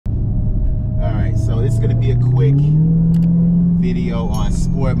This is going to be a quick video on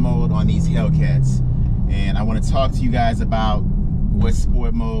sport mode on these Hellcats, and I want to talk to you guys about what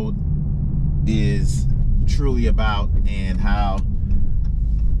sport mode is truly about and how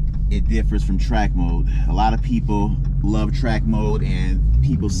it differs from track mode. A lot of people love track mode and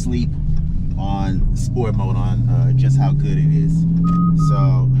people sleep on sport mode on just how good it is.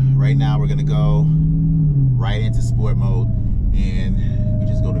 So right now we're gonna go right into sport mode, and you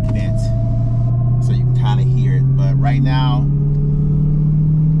just go to vent so you can kind of hear it. But right now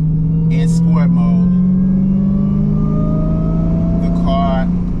in sport mode, the car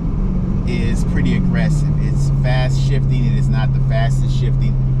is pretty aggressive. It's fast shifting. It is not the fastest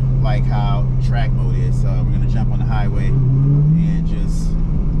shifting like how track mode is. So we're gonna jump on the highway and just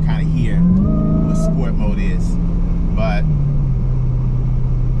kind of hear what sport mode is. But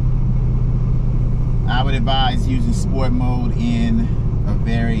I would advise using sport mode in a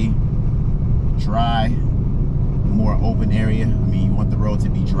very dry, more open area. I mean, you want the road to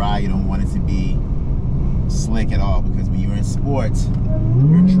be dry. You don't want it to be slick at all, because when you're in sports,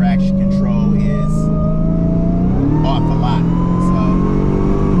 your traction control is off a lot. So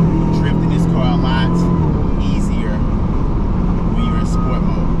drifting this car a lot easier when you're in sport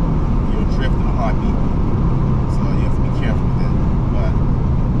mode. You'll drift in a heartbeat, so you have to be careful with that. But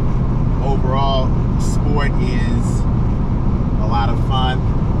overall, sport is a lot of fun.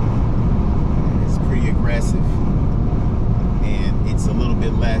 It's pretty aggressive, and it's a little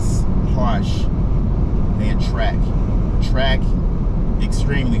bit less harsh than track. Track,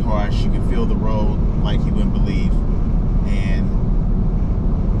 extremely harsh. You can feel the road like you wouldn't believe. And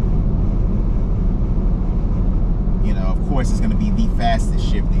you know, of course, it's going to be the fastest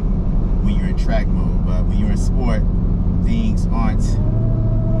shifting when you're in track mode. But when you're in sport, things aren't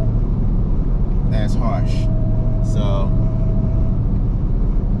as harsh. So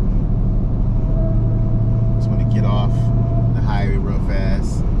just want to get off the highway real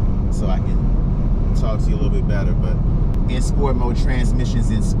fast so I can talk to you a little bit better. But in sport mode,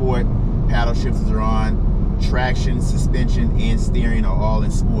 transmissions in sport, paddle shifters are on, traction, suspension, and steering are all in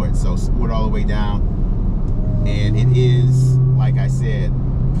sport. So sport all the way down. And it is, like I said,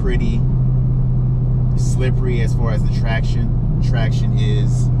 pretty slippery as far as the traction. Traction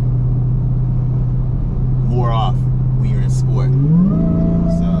is more off when you're in sport.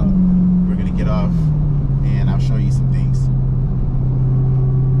 So we're gonna get off and I'll show you some things.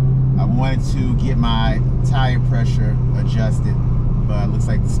 I wanted to get my tire pressure adjusted, but it looks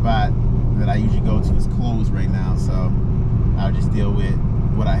like the spot that I usually go to is closed right now, so I'll just deal with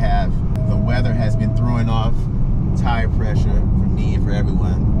what I have. The weather has been throwing off tire pressure for me and for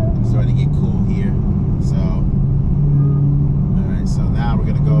everyone. It's starting to get cool here. So, alright, so now we're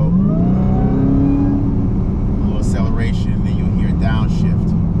gonna go a little acceleration, and then you'll hear downshift.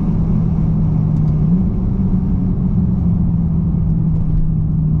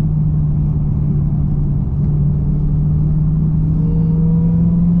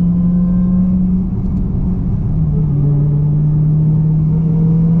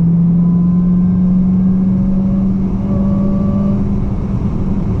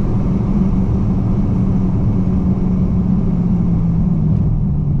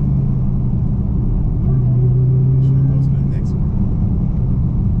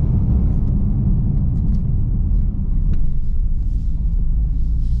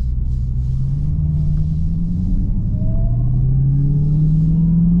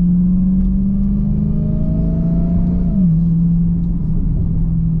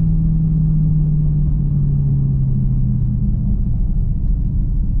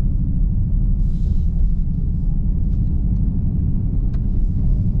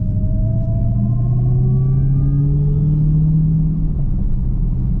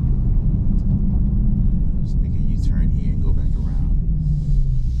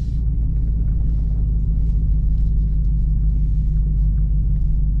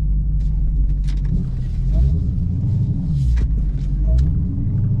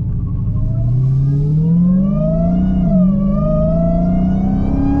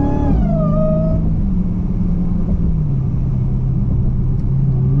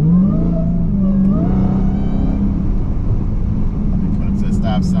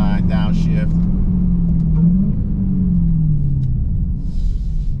 Stop sign, downshift.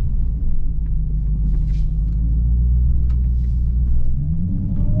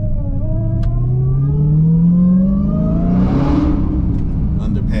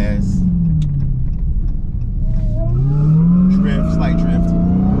 Underpass. Drift, slight drift.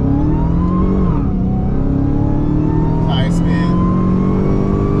 Tire spin.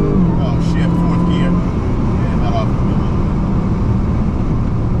 Oh, shift, fourth gear. Yeah, not off the wheel.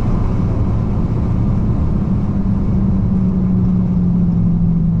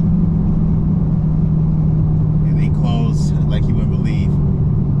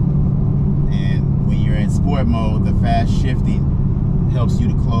 helps you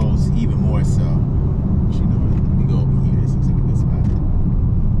to close even more so. You know, let me go over here. This looks like a good spot.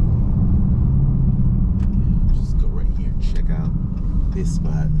 Just go right here and check out this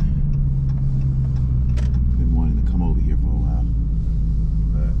spot. Been wanting to come over here for a while,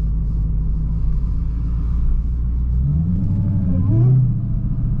 but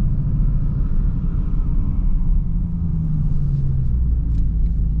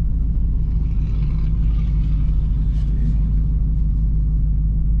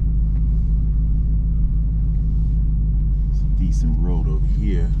decent road over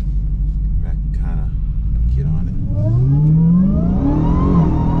here where I can kind of get on it.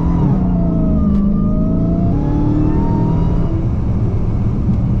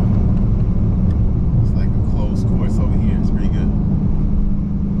 It's like a closed course over here. It's pretty good.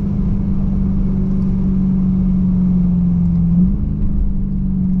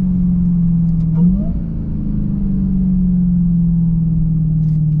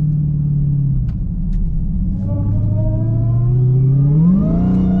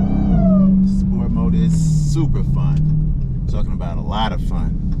 Super fun. I'm talking about a lot of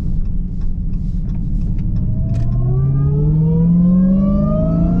fun.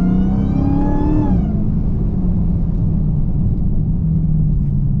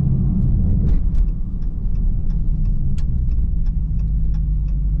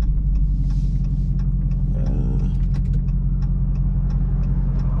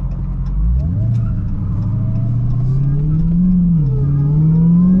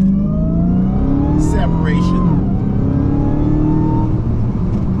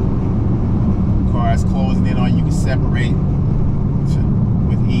 Cars closing in on you can separate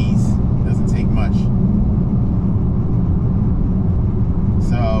with ease. Doesn't take much.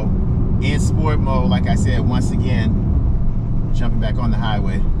 So in sport mode, like I said, once again, jumping back on the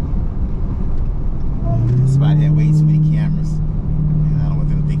highway. This spot had way too many cameras, and I don't want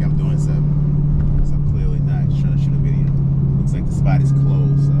them to think I'm doing something. So I'm clearly not. Just trying to shoot a video. Looks like the spot is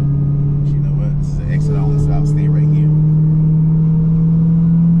closed, so you know what? This is an exit only, so I'll stay right here.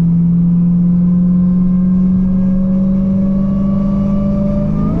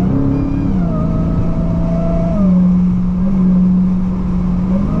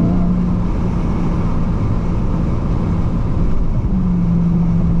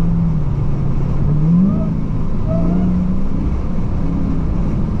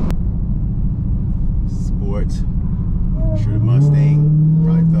 Sure, the Mustang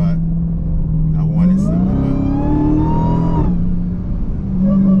probably thought I wanted something, but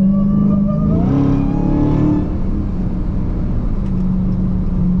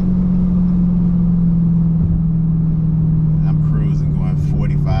I'm cruising, going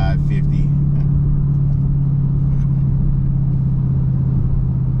 45, 50.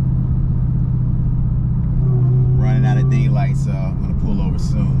 Running out of daylight, so I'm gonna pull over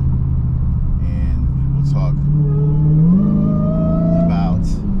soon, and we'll talk about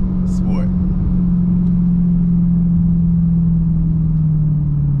sport.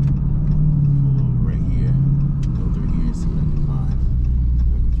 Pull over right here, go through here and see what I can find. If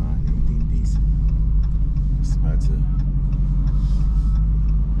I can find anything decent. It's about to.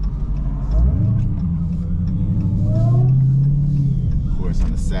 Of course,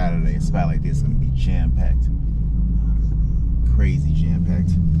 on a Saturday, a spot like this is going to be jam-packed. Crazy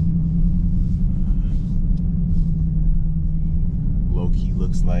jam-packed. Low-key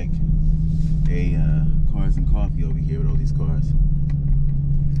looks like a Cars and Coffee over here with all these cars.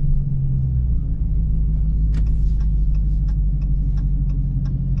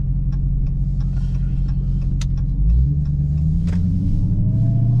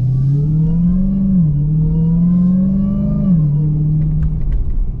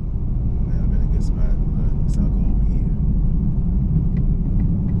 That'll be a good spot, but so I'll go over here.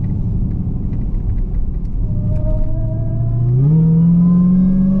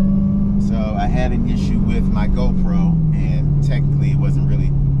 I had an issue with my GoPro, and technically it wasn't really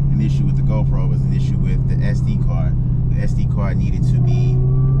an issue with the GoPro, it was an issue with the SD card. The SD card needed to be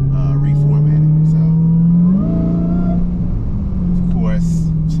reformatted. So, of course,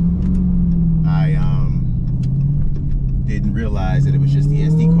 I didn't realize that it was just the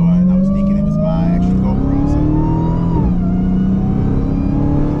SD card, and I was thinking it was my actual GoPro, so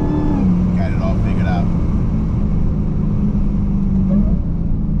got it all figured out.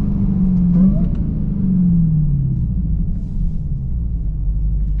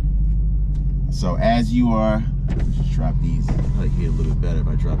 So as you are, just drop these, I'll probably hear a little bit better if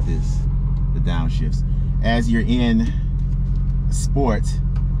I drop this, the downshifts. As you're in sport,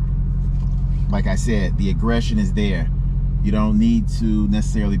 like I said, the aggression is there. You don't need to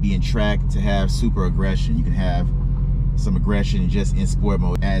necessarily be in track to have super aggression. You can have some aggression just in sport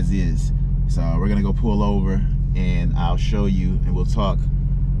mode as is. So we're gonna go pull over and I'll show you, and we'll talk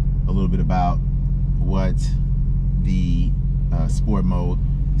a little bit about what the sport mode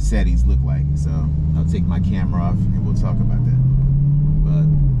settings look like. So I'll take my camera off and we'll talk about that. But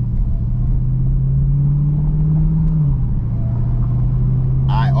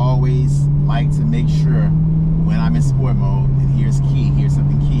I always like to make sure when I'm in sport mode, and here's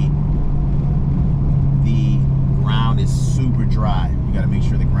something key, the ground is super dry. You got to make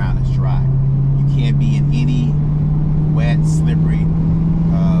sure the ground is dry. You can't be in any wet, slippery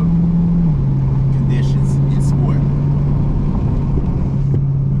conditions in sport,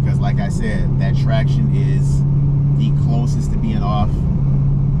 because like I said, that traction is the closest to being off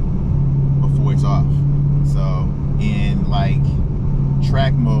before it's off. So in like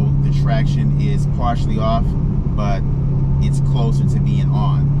track mode, the traction is partially off, but it's closer to being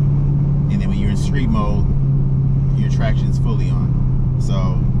on. And then when you're in street mode, your traction is fully on. So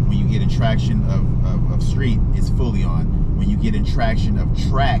when you get in traction of street, it's fully on. When you get in traction of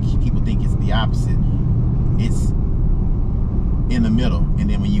track, people think it's the opposite. It's in the middle. And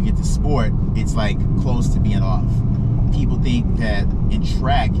then when you get to sport, it's like close to being off. People think that in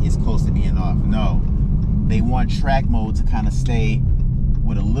track it's close to being off. No, they want track mode to kind of stay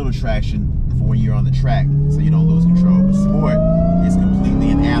with a little traction for when you're on the track, so you don't lose control. But sport is completely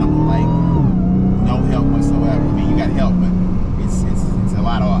an animal, like no help whatsoever. I mean, you got help, but it's a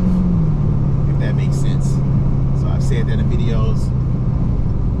lot off, if that makes sense. So I've said that in videos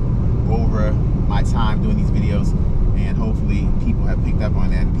over my time doing these videos, and hopefully people have picked up on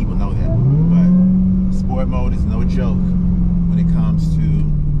that and people know that. But sport mode is no joke when it comes to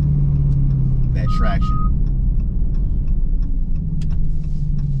that traction.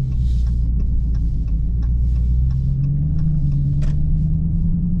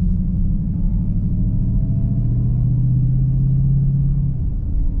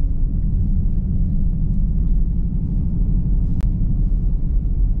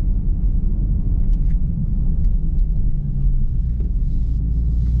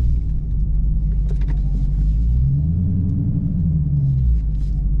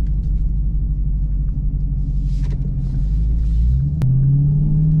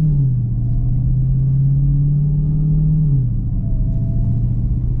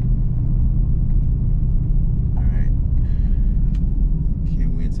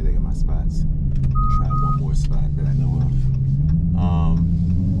 Spots. Try one more spot that I know of.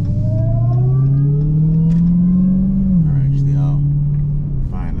 Or actually, I'll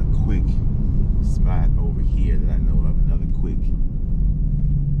find a quick spot over here that I know of. Another quick,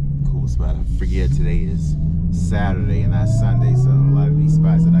 cool spot. I forget today is Saturday and not Sunday, so a lot of these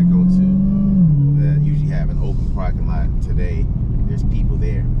spots that I go to that usually have an open parking lot, today there's people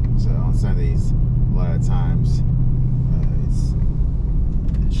there. So on Sundays, a lot of times it's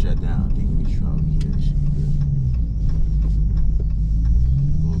shut down. I think we try over here. This should be good.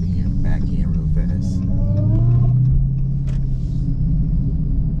 Go over here and back in real fast.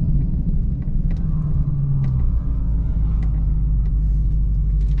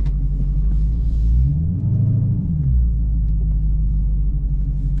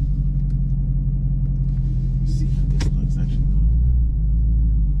 Let's see how this looks actually.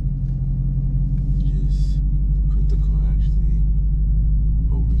 Just put the car actually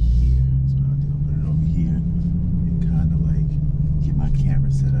over here. That's what I'll do. I'll put it over here and kind of like get my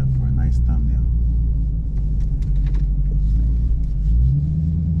camera set up for a nice thumbnail.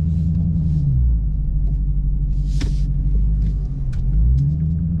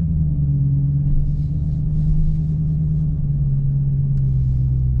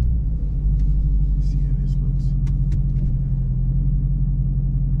 See how this looks.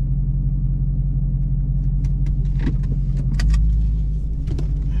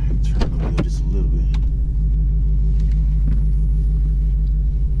 Turn the wheel just a little bit.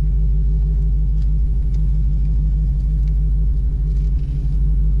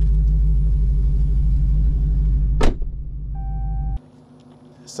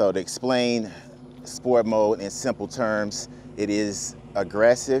 So to explain sport mode in simple terms, it is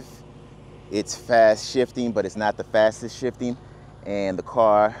aggressive, it's fast shifting, but it's not the fastest shifting, and the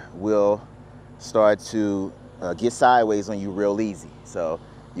car will start to get sideways on you real easy. So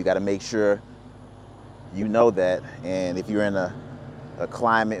you got to make sure you know that, and if you're in a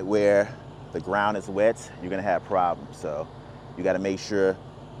climate where the ground is wet, you're going to have problems. So you got to make sure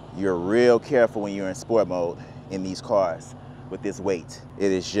you're real careful when you're in sport mode in these cars with this weight. It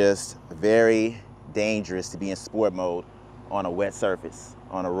is just very dangerous to be in sport mode on a wet surface,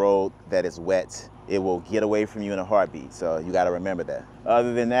 on a road that is wet. It will get away from you in a heartbeat, so you got to remember that.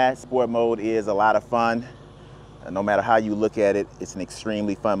 Other than that, sport mode is a lot of fun. No matter how you look at it, it's an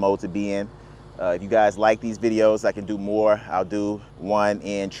extremely fun mode to be in. If you guys like these videos, I can do more. I'll do one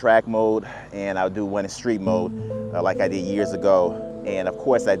in track mode and I'll do one in street mode like I did years ago. And of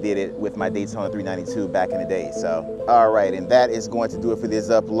course I did it with my Daytona 392 back in the day. So, all right, and that is going to do it for this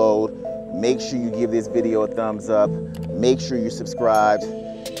upload. Make sure you give this video a thumbs up. Make sure you're subscribed,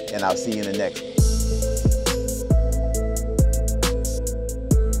 and I'll see you in the next one.